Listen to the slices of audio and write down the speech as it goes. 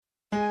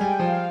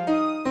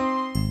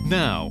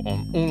Now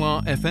on All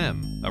Our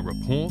FM, a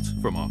report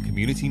from our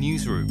community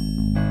newsroom.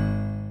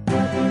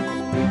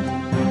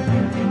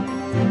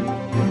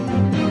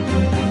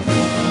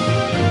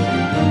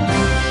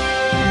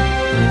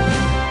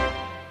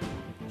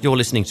 You're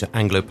listening to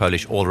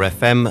Anglo-Polish All Our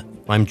FM.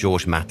 I'm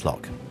George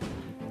Matlock.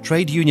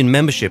 Trade union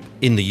membership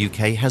in the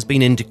UK has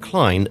been in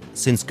decline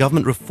since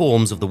government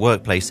reforms of the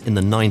workplace in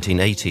the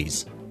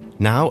 1980s.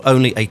 Now,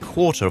 only a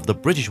quarter of the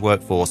British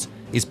workforce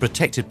is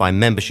protected by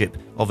membership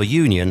of a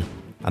union,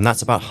 and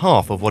that's about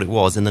half of what it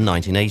was in the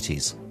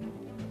 1980s.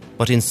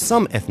 But in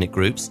some ethnic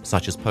groups,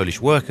 such as Polish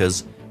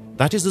workers,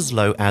 that is as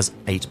low as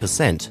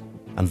 8%,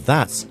 and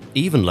that's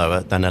even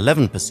lower than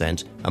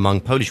 11% among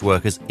Polish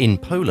workers in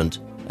Poland,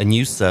 a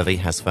new survey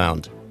has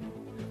found.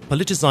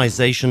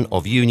 Politicization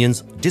of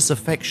unions,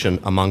 disaffection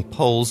among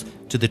Poles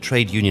to the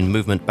trade union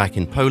movement back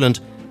in Poland,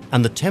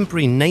 and the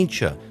temporary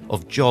nature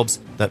of jobs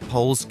that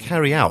Poles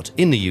carry out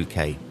in the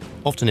UK,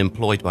 often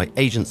employed by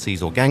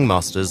agencies or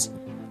gangmasters,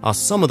 are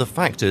some of the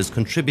factors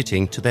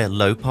contributing to their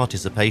low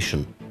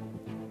participation.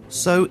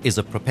 So is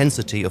a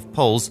propensity of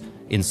Poles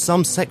in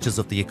some sectors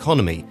of the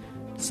economy,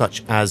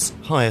 such as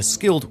higher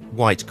skilled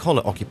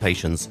white-collar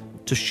occupations,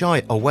 to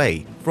shy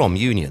away from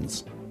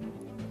unions.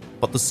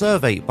 But the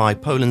survey by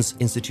Poland's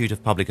Institute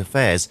of Public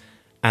Affairs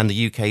and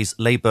the UK's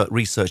Labour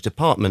Research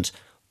Department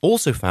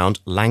also found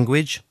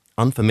language,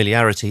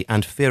 unfamiliarity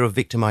and fear of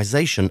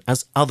victimisation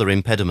as other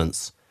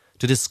impediments.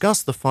 To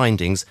discuss the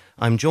findings,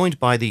 I'm joined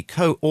by the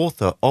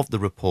co-author of the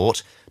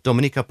report,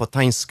 Dominika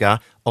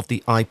Potańska of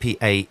the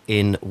IPA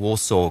in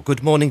Warsaw.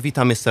 Good morning,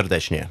 witamy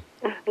serdecznie.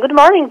 Good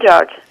morning,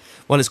 George.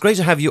 Well, it's great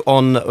to have you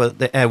on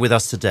the air with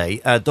us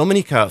today.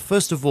 Dominika,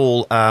 first of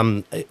all,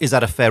 is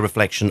that a fair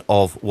reflection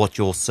of what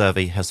your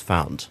survey has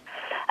found?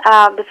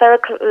 The fair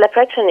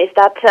reflection is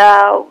that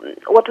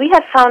what we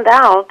have found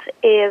out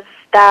is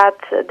that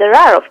there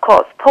are, of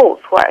course, Poles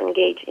who are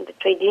engaged in the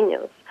trade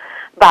unions.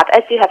 But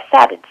as you have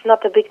said, it's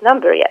not a big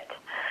number yet.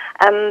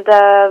 And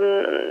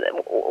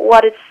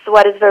what is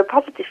very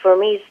positive for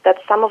me is that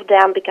some of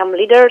them become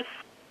leaders.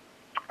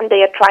 And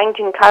they are trying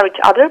to encourage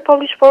other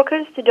Polish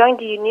workers to join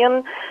the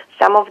union.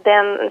 Some of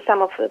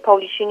the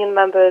Polish union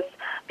members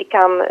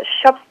become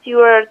shop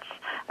stewards,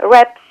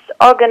 reps,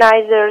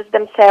 organizers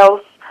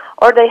themselves,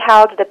 or they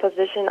held the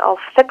position of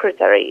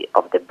secretary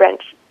of the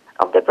branch.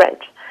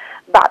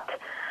 But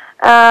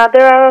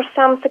there are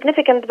some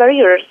significant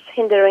barriers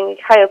hindering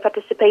higher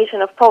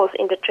participation of Poles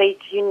in the trade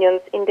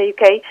unions in the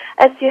UK,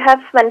 as you have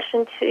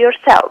mentioned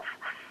yourself.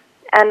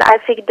 And I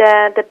think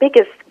the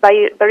biggest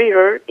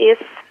barrier is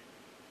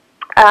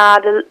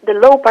the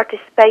low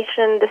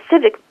participation,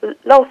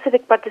 low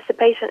civic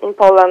participation in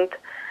Poland.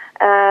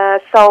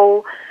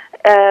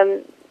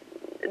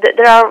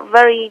 There are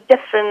very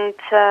different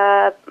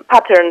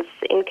patterns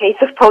in case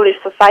of Polish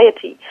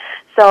society.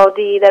 So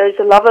there is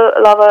a lower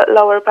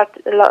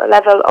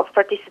level of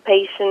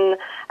participation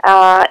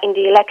in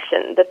the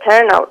election. The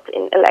turnout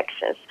in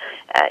elections,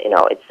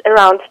 it's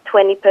around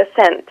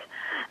 20%.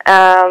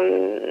 Are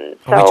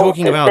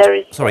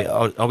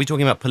we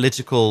talking about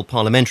political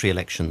parliamentary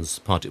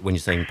elections when you're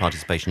saying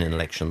participation in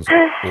elections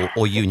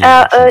or union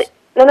elections?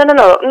 No,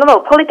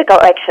 political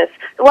elections.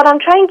 What I'm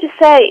trying to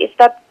say is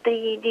that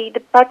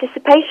the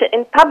participation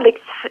in public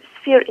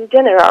sphere in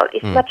general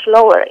is much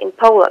lower in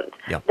Poland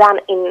than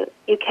in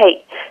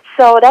UK.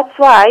 So that's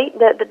why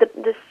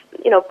this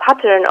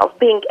pattern of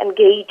being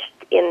engaged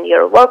in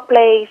your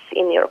workplace,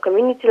 in your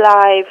community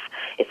life,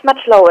 is much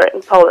lower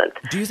in Poland.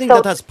 Do you think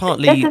that's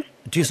partly?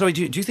 Do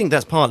you think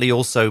that's partly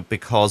also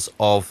because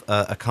of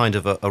a kind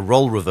of a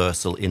role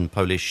reversal in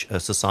Polish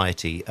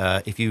society?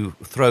 If you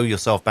throw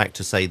yourself back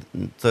to, say,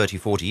 30,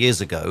 40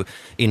 years ago,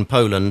 in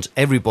Poland,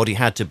 everybody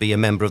had to be a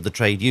member of the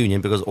trade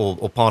union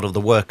or part of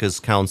the workers'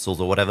 councils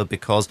or whatever,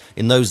 because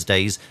in those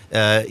days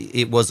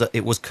it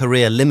was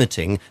career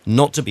limiting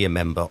not to be a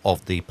member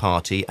of the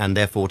party and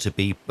therefore to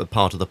be a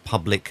part of the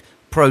public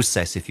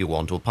process, if you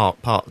want, or part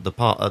of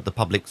the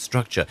public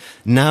structure.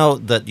 Now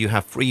that you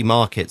have free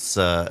markets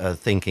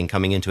thinking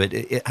coming into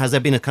it, has there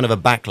been a kind of a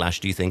backlash,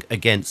 do you think,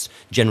 against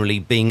generally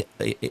being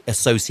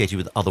associated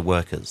with other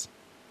workers?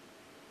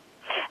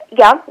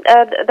 Yeah,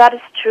 that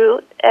is true.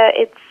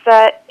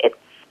 It's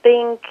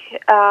being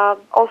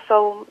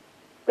also,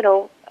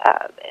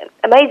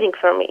 amazing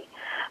for me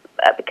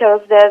because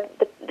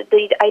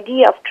the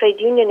idea of trade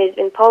unionism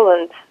in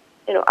Poland,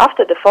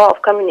 after the fall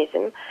of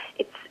communism,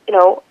 it's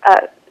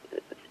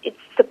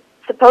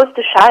supposed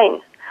to shine,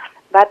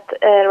 but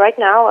right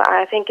now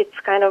I think it's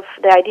kind of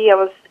the idea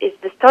is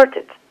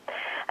distorted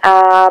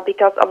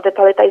because of the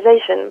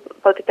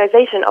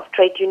politicization of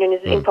trade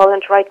unionism in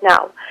Poland right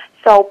now.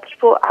 So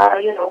people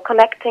are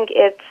connecting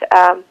it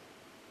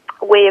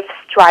with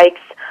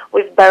strikes,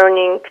 with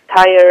burning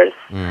tires.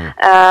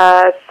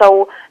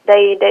 So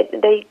they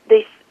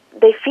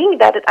think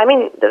that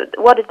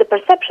what is the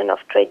perception of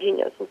trade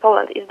unions in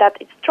Poland is that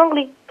it's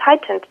strongly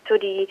tightened to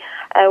the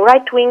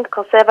right-wing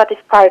conservative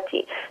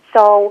party.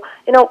 So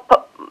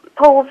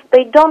Poles,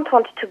 they don't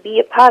want to be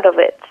a part of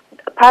it,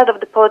 a part of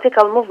the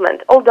political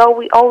movement. Although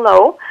we all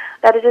know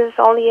that it is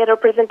only a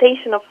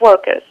representation of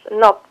workers,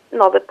 not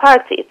not the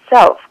party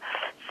itself.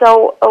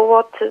 So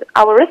what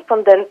our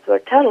respondents were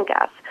telling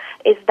us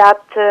is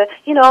that,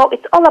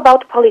 it's all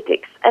about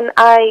politics. And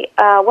I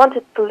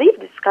wanted to leave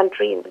this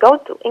country and go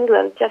to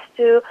England just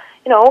to,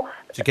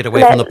 to get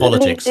away from the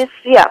politics. Leave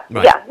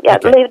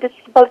Right. leave this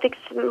politics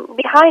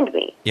behind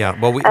me. Yeah,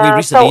 well, we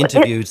recently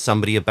interviewed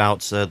somebody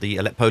about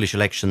the Polish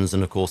elections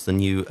and, of course, the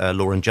new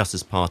Law and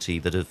Justice Party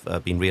that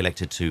have been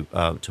re-elected to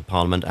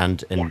Parliament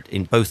and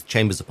in both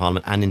chambers of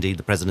Parliament and, indeed,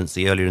 the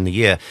presidency earlier in the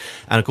year.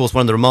 And, of course,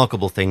 one of the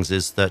remarkable things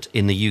is that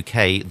in the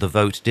UK, the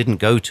vote didn't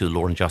go to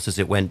Law and Justice.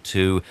 It went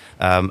to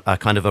a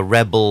kind of a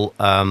rebel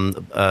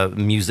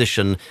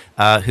musician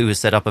who has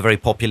set up a very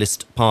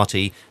populist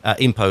party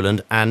in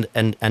Poland, and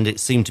it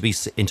seemed to be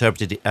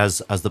interpreted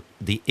as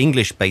the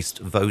English-based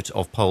vote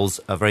of Poles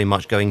are very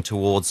much going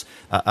towards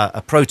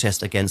a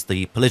protest against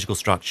the political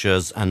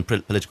structures and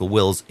political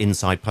wills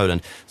inside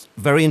Poland. It's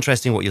very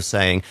interesting what you're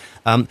saying.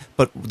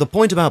 But the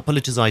point about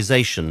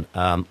politicization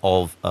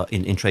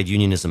in trade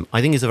unionism,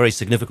 I think, is a very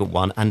significant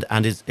one, and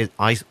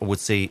I would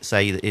say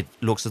that it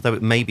looks as though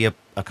it may be a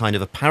kind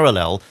of a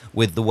parallel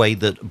with the way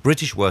that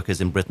British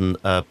workers in Britain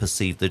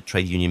perceive the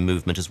trade union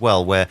movement as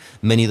well, where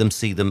many of them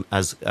see them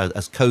as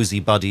cosy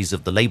buddies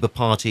of the Labour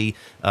Party,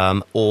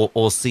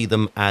 or see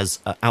them as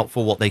out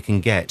for what they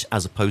can get,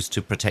 as opposed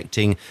to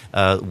protecting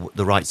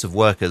the rights of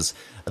workers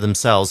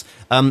themselves.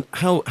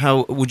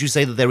 How would you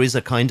say that there is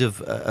a kind of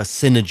a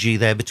synergy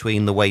there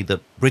between the way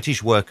that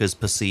British workers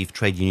perceive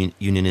trade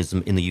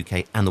unionism in the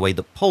UK and the way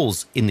that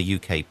Poles in the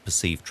UK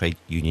perceive trade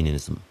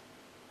unionism?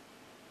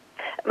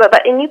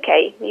 But in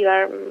UK, you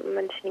are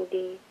mentioning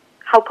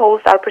how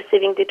Poles are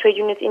perceiving the trade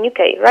unions in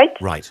UK, right?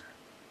 Right.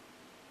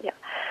 Yeah.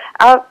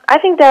 I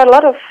think there are a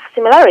lot of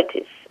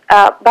similarities,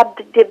 but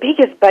the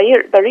biggest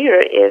barrier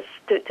is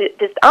to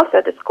just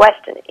answer this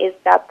question is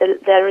that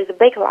there is a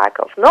big lack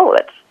of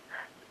knowledge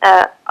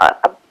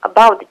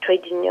about the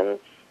trade unions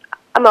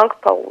among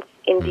Poles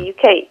in the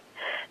UK.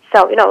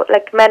 So,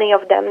 like many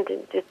of them,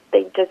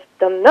 they just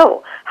don't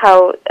know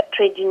how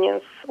trade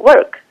unions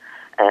work.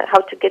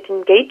 How to get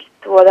engaged,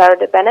 what are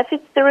the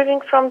benefits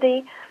deriving from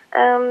the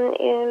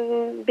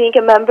in being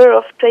a member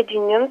of trade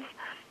unions.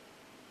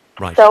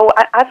 Right. So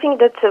I think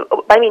that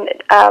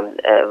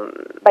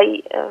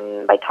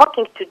by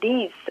talking to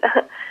these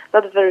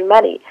not very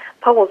many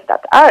Poles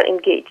that are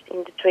engaged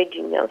in the trade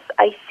unions,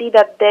 I see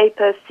that they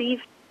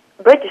perceive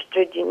British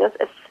trade unions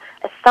as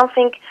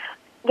something.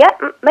 Yeah,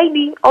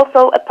 maybe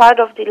also a part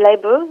of the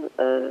Labour,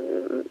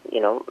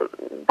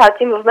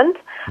 party movement,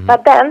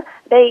 but then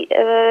they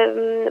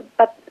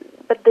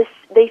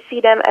see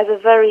them as a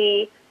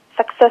very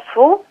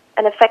successful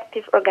and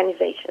effective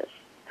organizations.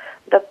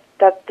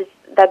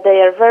 That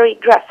they are very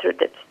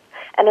grassrooted,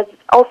 and it's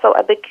also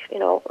a big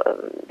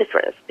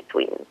difference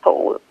between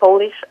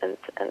Polish and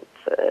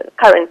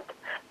current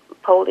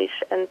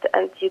Polish and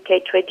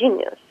UK trade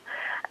unions.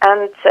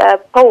 And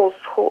Poles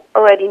who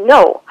already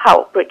know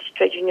how British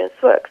trade unions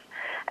works,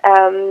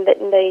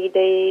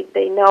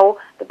 they know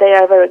that they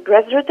are very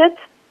grassrooted,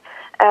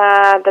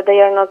 that they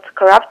are not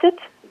corrupted,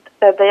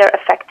 that they are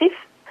effective,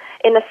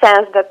 in a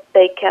sense that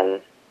they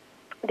can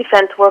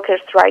defend workers'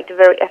 rights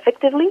very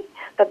effectively,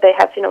 that they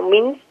have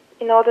means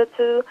in order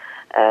to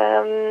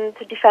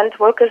defend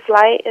workers'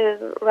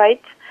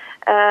 rights,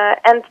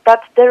 and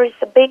that there is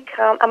a big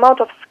amount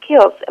of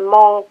skills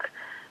among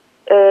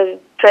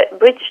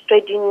British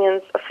trade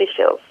unions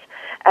officials,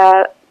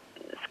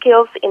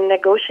 skills in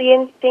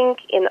negotiating,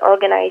 in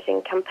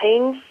organizing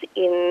campaigns,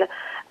 in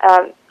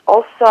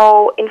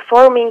also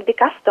informing the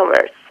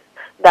customers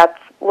that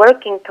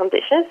working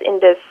conditions in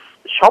this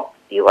shop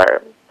you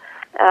are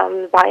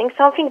buying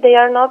something, they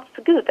are not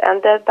good,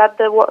 and that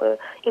the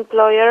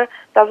employer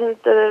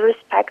doesn't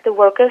respect the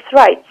workers'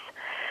 rights.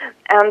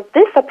 And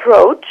this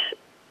approach,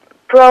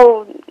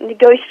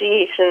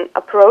 pro-negotiation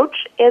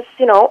approach, is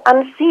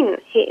unseen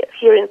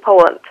here in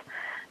Poland.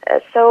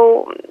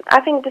 So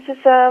I think this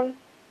is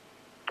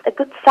a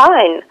good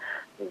sign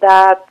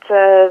that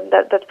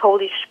that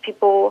Polish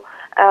people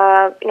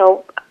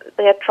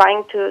they are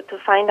trying to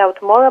find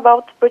out more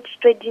about British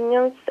trade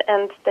unions,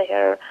 and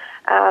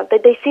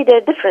they see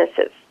the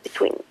differences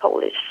between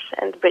Polish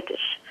and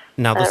British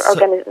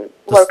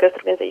workers'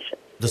 organizations.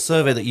 The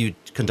survey that you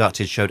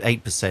conducted showed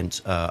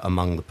 8%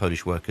 among the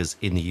Polish workers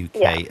in the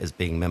UK as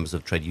being members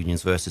of trade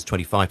unions versus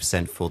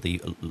 25% for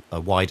the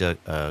wider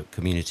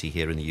community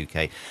here in the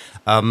UK.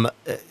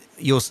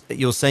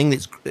 You're saying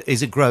that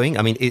is it growing?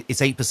 I mean, it's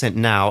 8%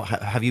 now.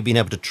 Have you been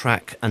able to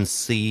track and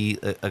see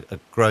a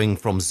growing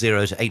from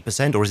 0 to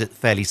 8%, or is it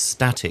fairly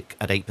static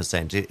at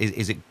 8%?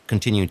 Is it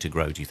continuing to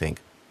grow, do you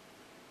think?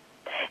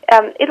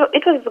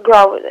 It was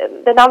growing.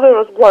 The number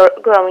was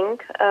growing,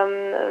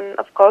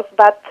 of course,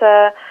 but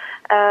there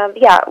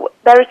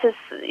is this,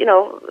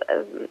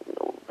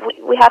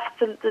 we have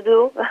to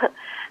do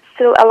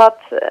still a lot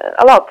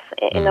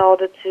in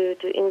order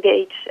to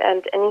engage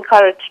and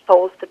encourage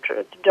Poles to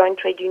join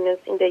trade unions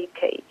in the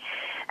UK.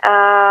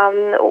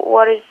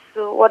 What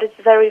is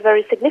very,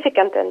 very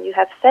significant, and you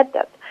have said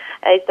that,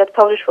 is that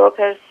Polish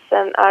workers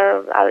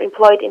are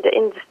employed in the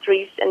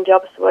industries and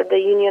jobs where the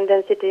union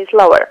density is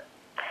lower.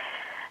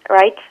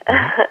 right?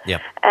 Yeah.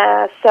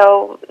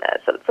 So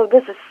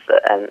this is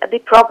a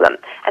big problem.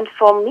 And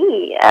for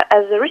me,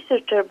 as a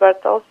researcher,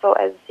 but also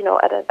as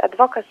an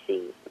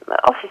advocacy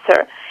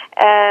officer,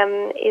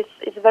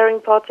 it's very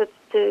important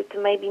to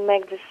maybe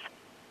make this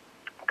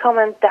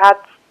comment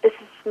that there's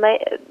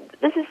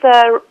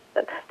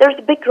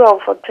a big role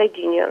for trade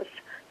unions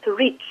to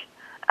reach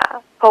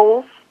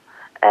Poles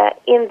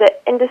in the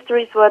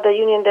industries where the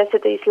union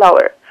density is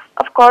lower.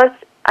 Of course,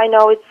 I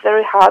know it's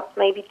very hard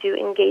maybe to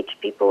engage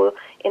people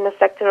in the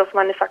sector of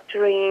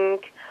manufacturing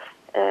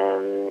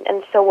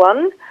and so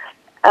on.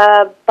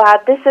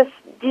 But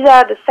these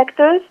are the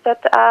sectors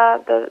that are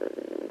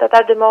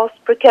the most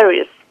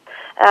precarious,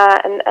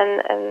 and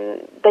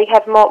they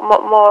have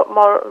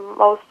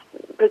most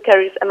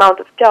precarious amount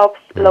of jobs,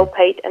 low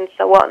paid, and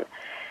so on.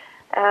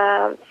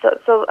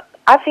 So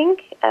I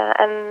think,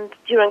 and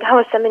during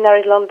our seminar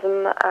in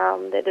London,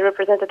 the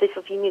representatives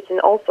of unions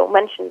also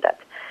mentioned that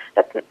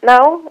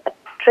now a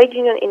trade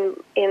union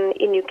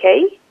in UK,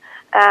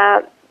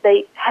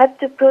 they had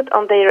to put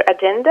on their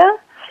agenda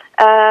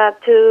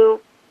to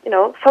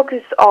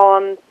focus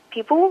on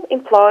people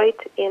employed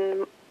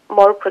in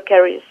more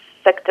precarious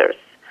sectors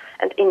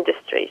and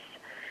industries.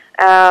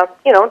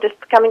 Just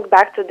coming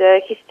back to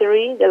the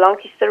long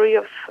history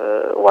of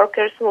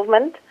workers'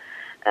 movement.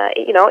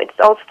 It's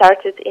all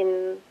started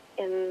in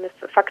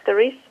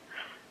factories.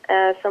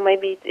 So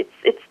maybe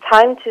it's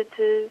time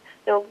to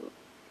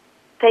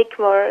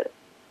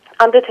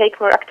undertake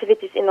more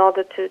activities in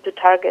order to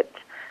target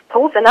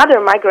Poles and other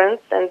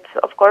migrants, and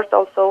of course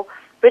also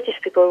British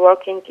people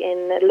working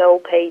in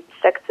low-paid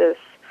sectors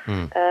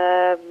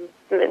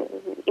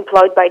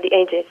employed by the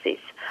agencies.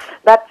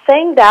 But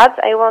saying that,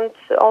 I want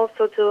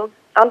also to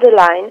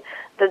underline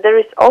that there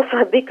is also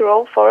a big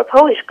role for a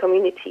Polish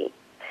community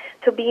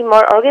to be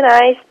more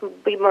organized,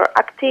 be more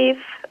active,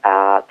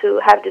 to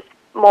have this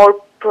more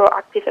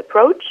proactive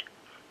approach,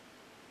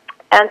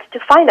 and to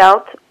find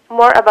out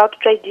more about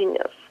trade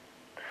unions.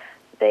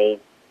 They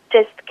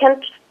just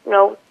can't,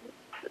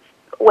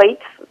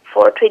 wait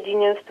for trade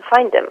unions to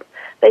find them.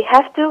 They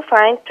have to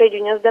find trade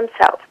unions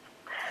themselves.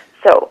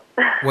 So,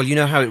 well, you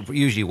know how it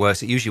usually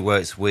works. It usually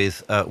works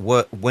with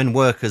when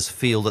workers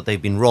feel that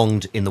they've been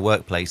wronged in the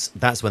workplace.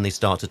 That's when they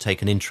start to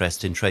take an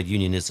interest in trade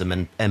unionism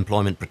and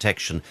employment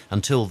protection.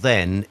 Until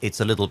then,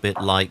 it's a little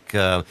bit like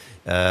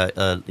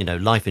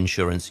life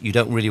insurance. You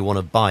don't really want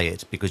to buy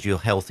it because you're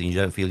healthy and you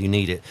don't feel you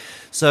need it.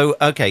 So,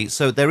 okay,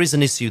 so there is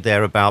an issue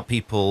there about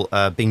people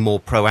being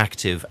more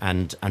proactive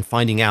and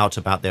finding out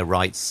about their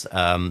rights,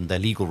 their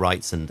legal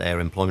rights and their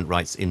employment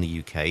rights in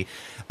the UK.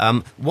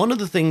 One of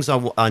the things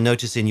I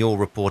noticed in your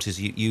report is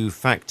you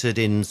factored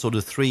in sort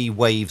of three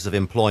waves of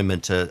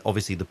employment.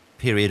 Obviously, the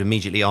period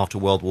immediately after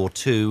World War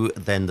II,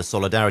 then the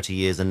Solidarity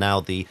years, and now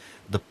the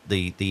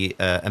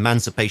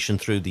emancipation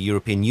through the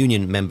European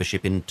Union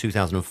membership in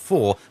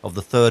 2004 of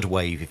the third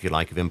wave, if you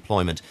like, of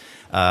employment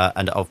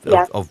and of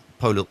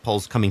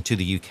Poles coming to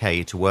the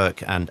UK to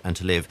work and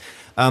to live.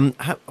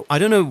 I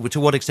don't know to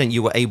what extent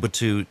you were able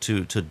to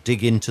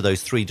dig into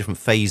those three different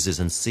phases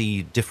and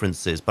see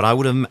differences, but I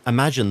would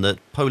imagine that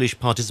Polish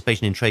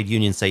participation in trade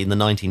unions, say in the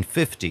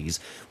 1950s,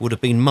 would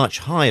have been much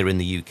higher in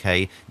the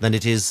UK than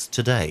it is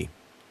today.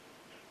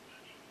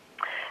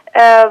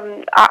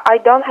 I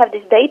don't have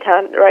this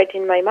data right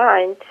in my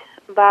mind,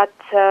 but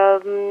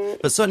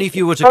certainly, if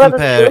you were to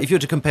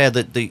compare,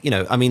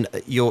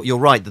 you're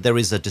right that there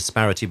is a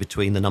disparity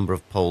between the number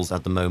of Poles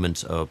at the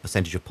moment,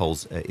 percentage of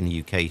Poles in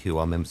the UK who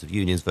are members of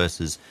unions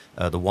versus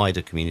the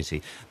wider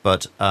community.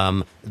 But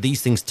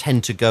these things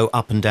tend to go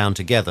up and down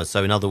together.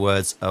 So, in other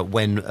words,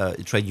 when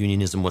trade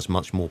unionism was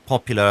much more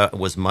popular,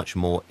 was much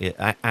more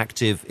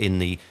active in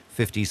the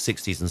 50s,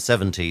 60s and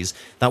 70s,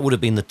 that would have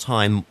been the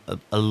time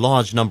a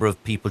large number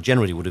of people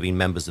generally would have been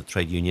members of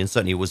trade unions.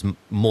 Certainly it was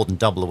more than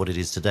double what it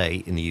is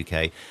today in the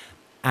UK.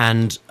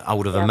 And I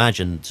would have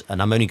imagined,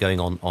 and I'm only going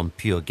on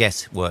pure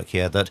guesswork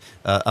here, that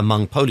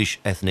among Polish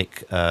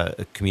ethnic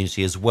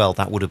community as well,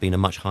 that would have been a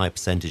much higher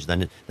percentage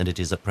than it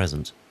is at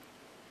present.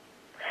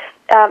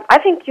 I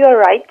think you are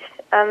right,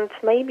 and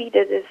maybe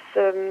that is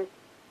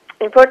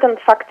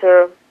important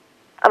factor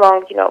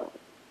among,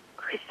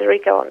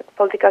 historical and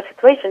political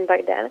situation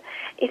back then,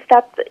 these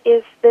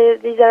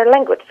are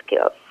language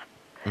skills.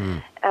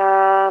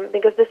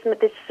 Because this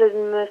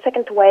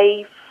second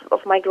wave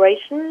of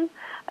migration,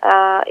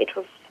 it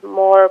was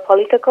more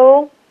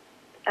political,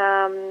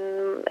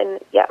 and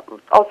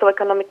also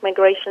economic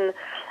migration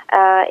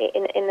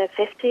in the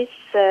 50s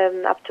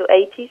up to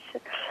 80s.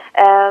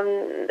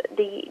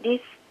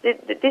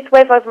 This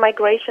wave of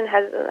migration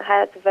has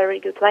had very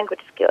good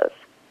language skills,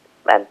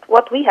 and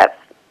what we have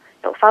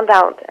found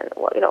out, and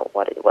what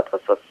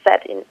was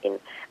said in a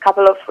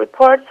couple of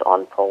reports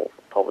on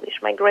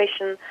Polish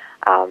migration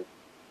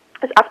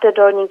after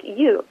joining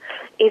EU,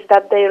 is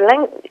that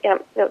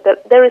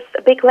there is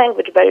a big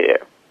language barrier.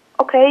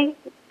 Okay,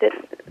 the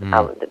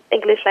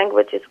English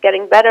language is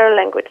getting better,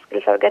 language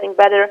skills are getting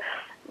better,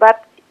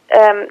 but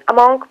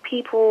among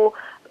people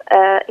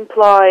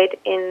employed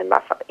in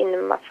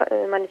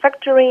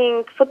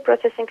manufacturing, food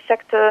processing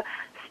sector,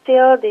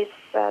 still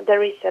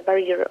there is a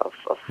barrier of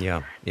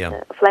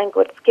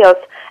language skills,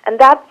 and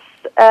that's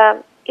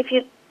if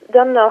you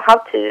don't know how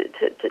to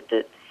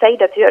say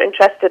that you're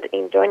interested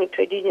in joining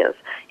trade unions,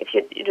 if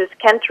you just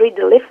can't read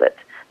the leaflet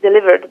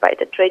delivered by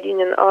the trade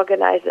union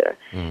organizer,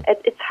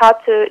 it's hard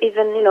to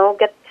even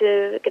get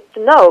to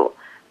know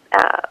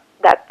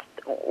that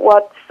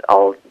what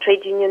all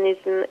trade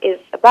unionism is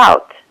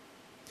about.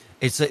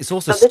 It's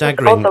also so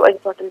staggering. This is also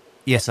important.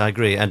 Yes, I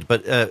agree.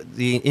 But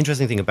the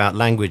interesting thing about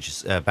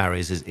language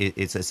barriers is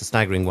it's a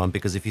staggering one,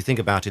 because if you think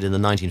about it, in the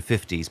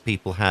 1950s,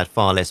 people had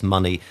far less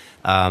money.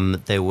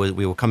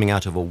 We were coming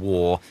out of a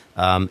war.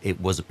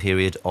 It was a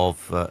period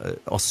of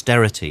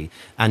austerity,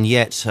 and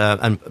yet,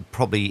 and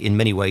probably in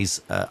many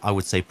ways, I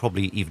would say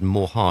probably even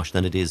more harsh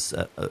than it is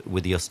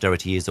with the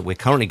austerity years that we're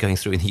currently going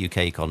through in the UK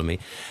economy.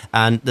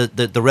 And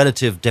the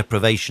relative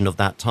deprivation of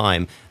that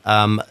time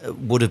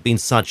would have been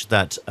such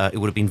that it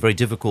would have been very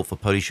difficult for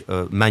Polish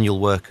manual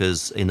workers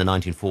in the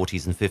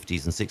 1940s and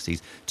 50s and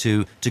 60s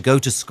to go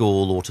to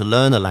school or to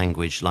learn a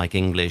language like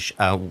English.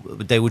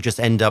 They would just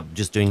end up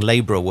just doing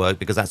labourer work,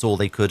 because that's all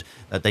they could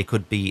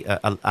be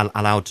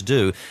allowed to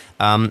do.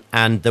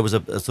 And there was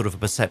a sort of a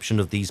perception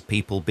of these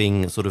people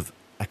being sort of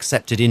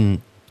accepted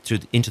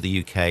into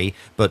the UK,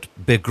 but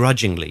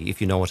begrudgingly,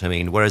 if you know what I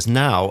mean. Whereas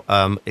now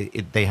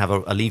they have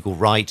a legal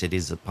right. It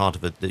is a part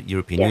of the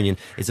European Union.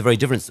 It's a very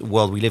different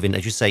world we live in.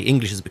 As you say,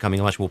 English is becoming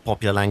a much more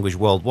popular language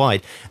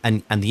worldwide,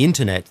 and the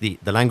internet, the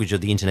language of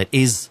the internet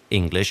is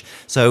English.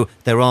 So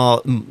there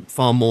are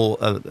far more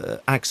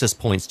access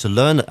points to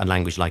learn a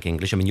language like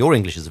English. I mean, your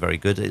English is very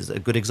good. Is a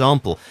good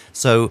example.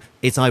 So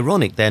it's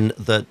ironic then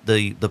that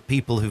the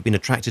people who've been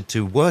attracted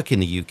to work in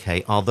the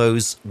UK are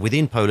those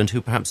within Poland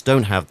who perhaps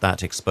don't have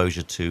that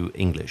exposure to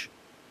English.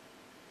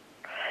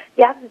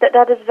 Yeah,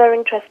 that is very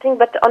interesting.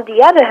 But on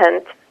the other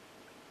hand,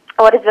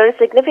 what is very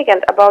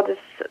significant about this,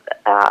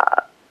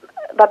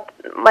 but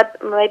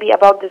maybe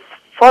about this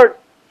third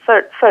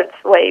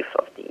wave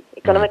of the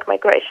economic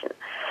migration,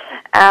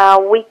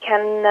 we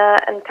can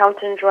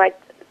encounter right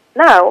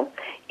now,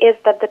 is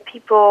that the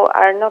people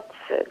are not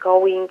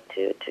going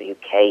to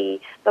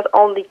UK not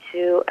only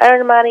to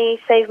earn money,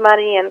 save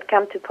money, and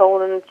come to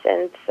Poland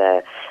and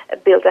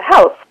build a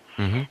house.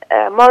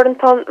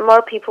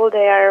 More people,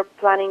 they are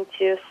planning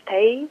to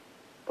stay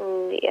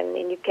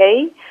in UK,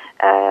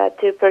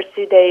 to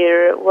pursue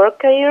their work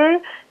career,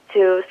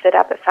 to set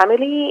up a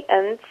family,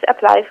 and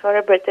apply for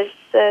a British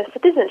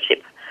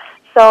citizenship.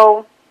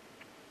 So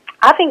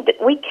I think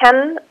that we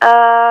can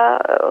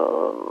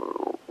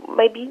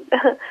maybe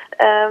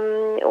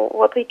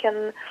what we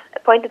can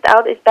point it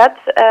out is that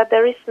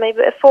there is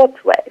maybe a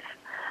fourth wave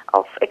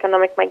of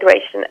economic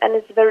migration, and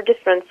it's very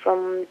different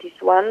from this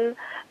one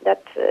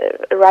that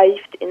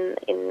arrived in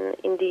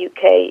the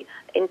UK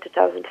in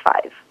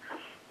 2005.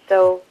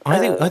 So I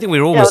think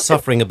we're almost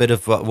suffering a bit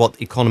of what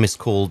economists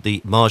call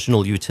the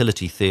marginal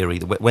utility theory.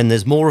 When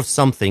there's more of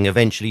something,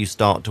 eventually you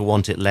start to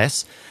want it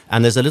less.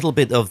 And there's a little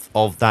bit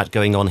of that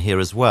going on here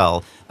as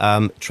well.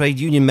 Trade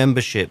union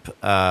membership,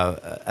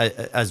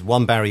 as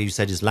one barrier you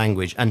said, is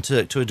language. And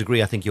to a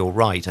degree, I think you're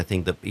right. I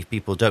think that if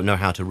people don't know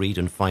how to read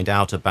and find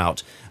out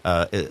about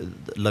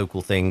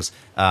local things,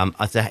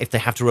 if they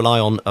have to rely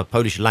on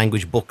Polish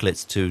language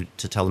booklets to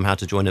tell them how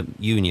to join a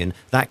union,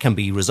 that can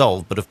be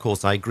resolved. But of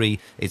course, I agree,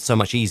 it's so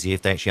much easier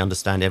if they actually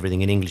understand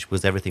everything in English,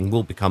 because everything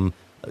will become,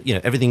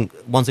 everything,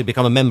 once they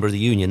become a member of the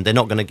union, they're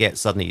not going to get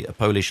suddenly a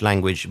Polish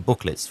language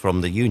booklets from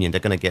the union. They're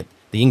going to get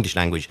the English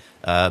language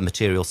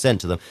material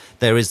sent to them.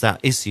 There is that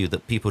issue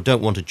that people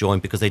don't want to join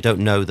because they don't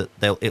know that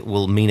it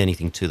will mean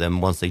anything to them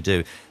once they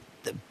do.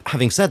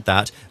 Having said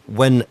that,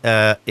 when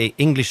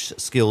English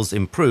skills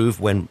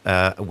improve,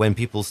 when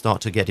people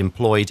start to get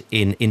employed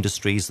in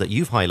industries that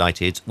you've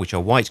highlighted, which are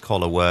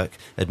white-collar work,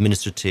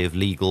 administrative,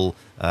 legal,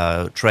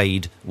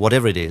 trade,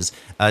 whatever it is,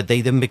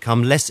 they then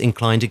become less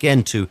inclined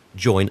again to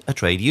join a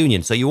trade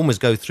union. So you almost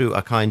go through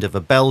a kind of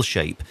a bell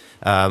shape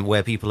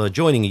where people are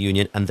joining a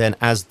union, and then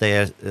as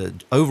their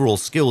overall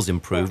skills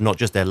improve, not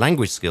just their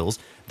language skills,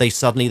 they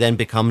suddenly then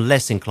become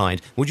less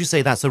inclined. Would you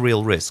say that's a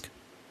real risk?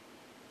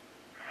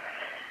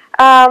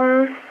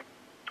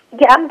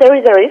 Yeah, there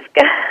is a risk,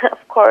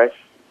 of course,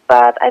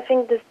 but I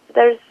think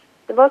the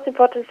most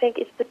important thing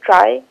is to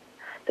try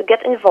to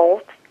get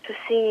involved, to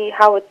see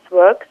how it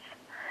works,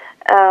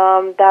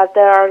 that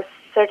there are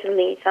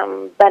certainly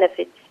some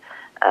benefits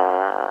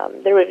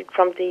deriving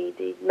from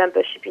the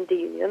membership in the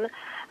union,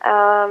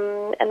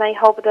 and I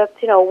hope that,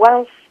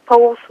 once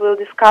Poles will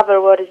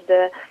discover what is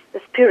the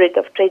spirit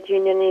of trade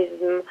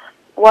unionism,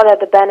 what are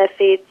the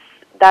benefits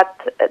that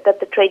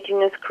the trade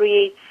unions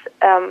creates,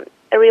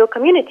 a real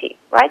community,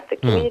 right? The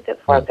community of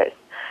workers.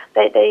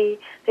 They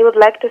would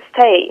like to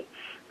stay,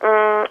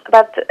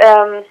 but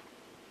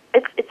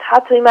it's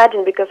hard to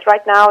imagine, because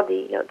right now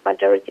the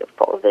majority of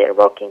Poles, they are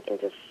working in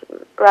this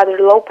rather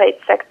low-paid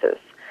sectors,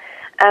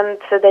 and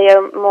so they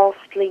are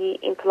mostly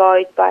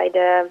employed by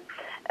the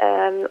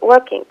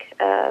working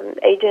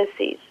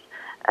agencies,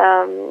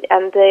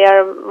 and they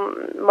are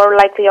more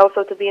likely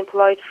also to be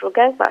employed through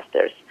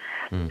gangmasters,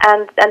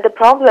 and the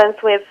problems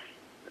with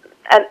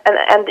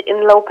and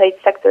in low-paid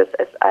sectors,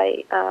 as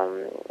I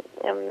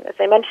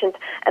mentioned.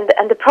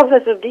 And the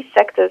problem with these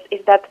sectors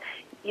is that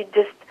you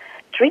just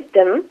treat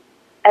them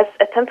as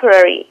a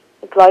temporary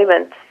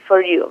employment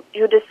for you.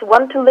 You just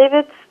want to leave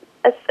it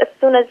as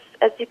soon as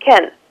you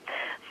can.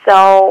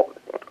 So,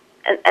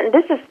 and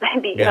this is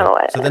maybe, you know...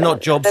 So they're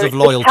not jobs of big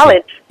loyalty.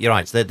 challenge. You're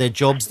right. They're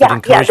jobs that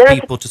encourage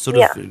people to sort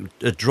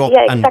of drop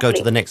and go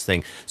to the next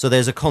thing. So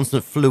there's a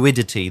constant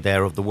fluidity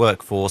there of the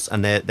workforce,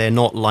 and they're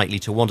not likely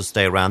to want to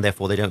stay around.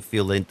 Therefore, they don't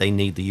feel they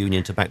need the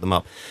union to back them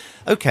up.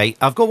 Okay,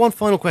 I've got one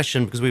final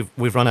question because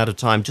we've run out of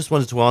time. Just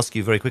wanted to ask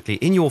you very quickly.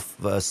 In your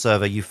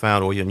survey, you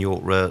found, or in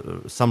your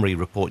summary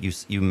report,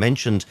 you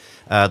mentioned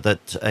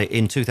that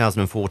in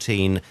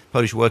 2014,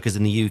 Polish workers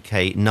in the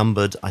UK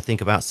numbered, I think,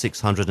 about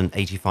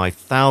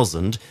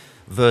 685,000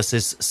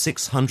 versus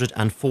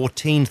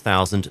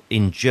 614,000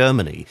 in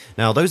Germany.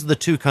 Now, those are the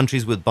two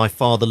countries with by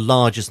far the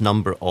largest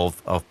number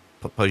of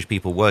Polish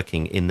people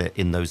working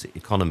in those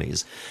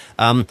economies.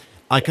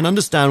 I can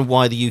understand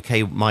why the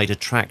UK might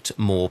attract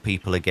more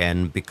people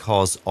again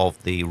because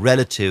of the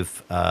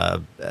relative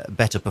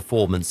better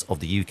performance of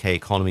the UK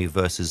economy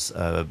versus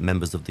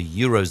members of the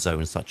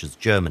Eurozone, such as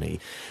Germany.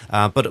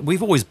 But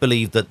we've always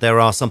believed that there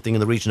are something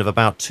in the region of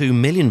about 2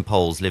 million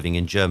Poles living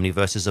in Germany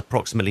versus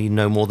approximately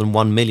no more than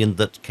 1 million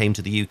that came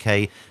to the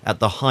UK at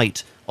the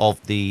height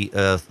of the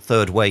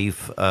third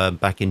wave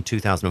back in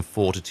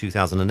 2004 to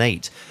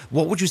 2008.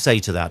 What would you say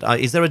to that?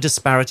 Is there a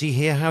disparity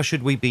here? How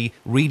should we be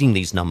reading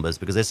these numbers?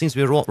 Because there seems to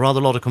be rather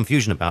a lot of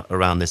confusion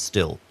around this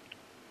still.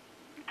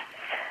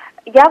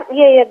 Yeah,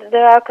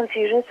 there are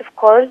confusions, of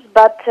course,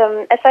 but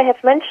as I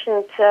have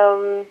mentioned,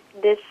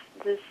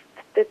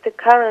 the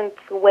current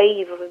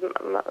wave of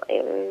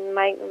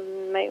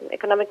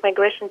economic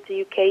migration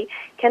to UK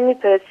can be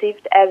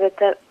perceived as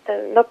a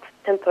not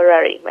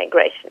temporary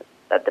migration,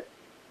 but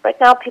right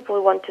now,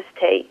 people want to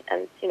stay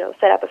and,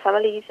 set up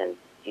families and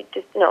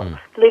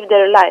live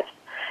their lives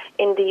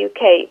in the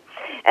UK.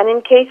 And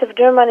in case of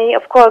Germany,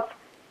 of course,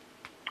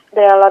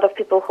 there are a lot of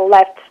people who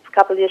left a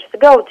couple of years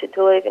ago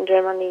to live in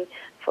Germany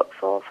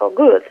for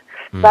good.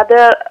 But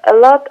there are a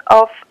lot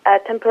of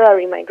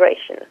temporary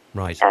migration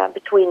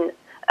between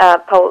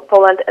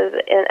Poland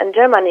and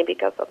Germany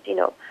because of,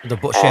 the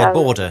shared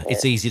border.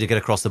 It's easy to get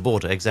across the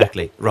border.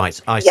 Exactly. Yeah. Right.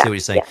 I see what you're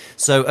saying. Yeah.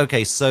 So,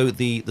 okay, so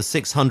the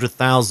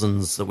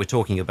 600,000s that we're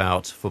talking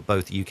about for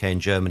both UK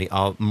and Germany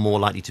are more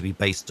likely to be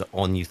based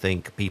on, you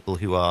think, people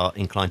who are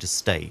inclined to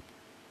stay?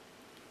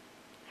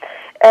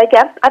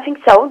 Yeah, I think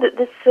so.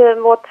 This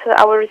what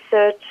our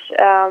research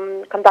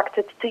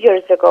conducted 2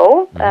 years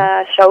ago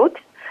showed,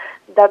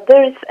 that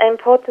there is an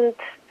important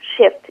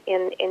shift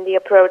in the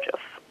approach of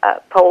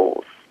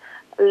Poles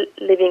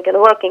living and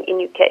working in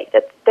UK,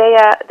 that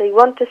they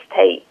want to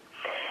stay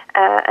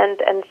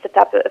and set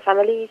up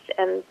families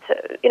and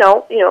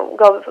go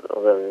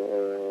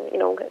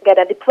get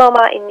a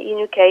diploma in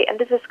UK, and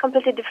this is a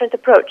completely different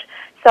approach.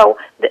 So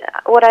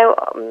what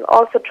I'm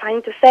also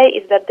trying to say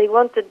is that they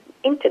want to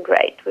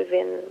integrate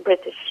within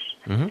British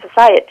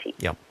society.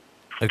 Yeah.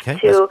 Okay.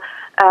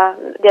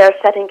 They are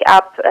setting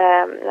up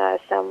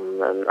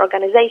some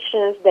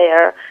organizations. They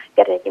are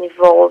getting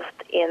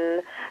involved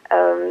in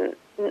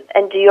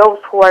NGOs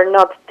who are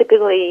not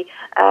typically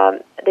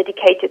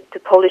dedicated to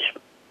Polish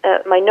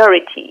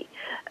minority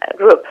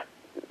group,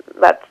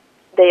 but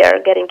they are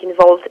getting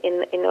involved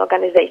in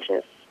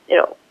organizations,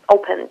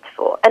 open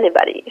for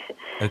anybody.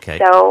 Okay.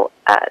 So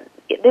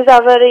these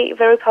are very,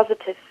 very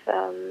positive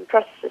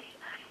processes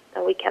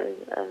we can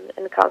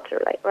encounter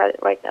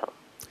right now.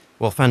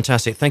 Well,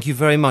 fantastic. Thank you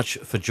very much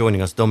for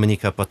joining us,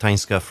 Dominika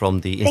Potańska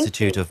from the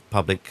Institute of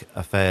Public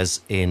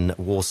Affairs in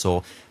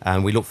Warsaw.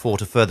 And we look forward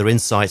to further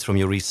insights from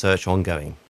your research ongoing.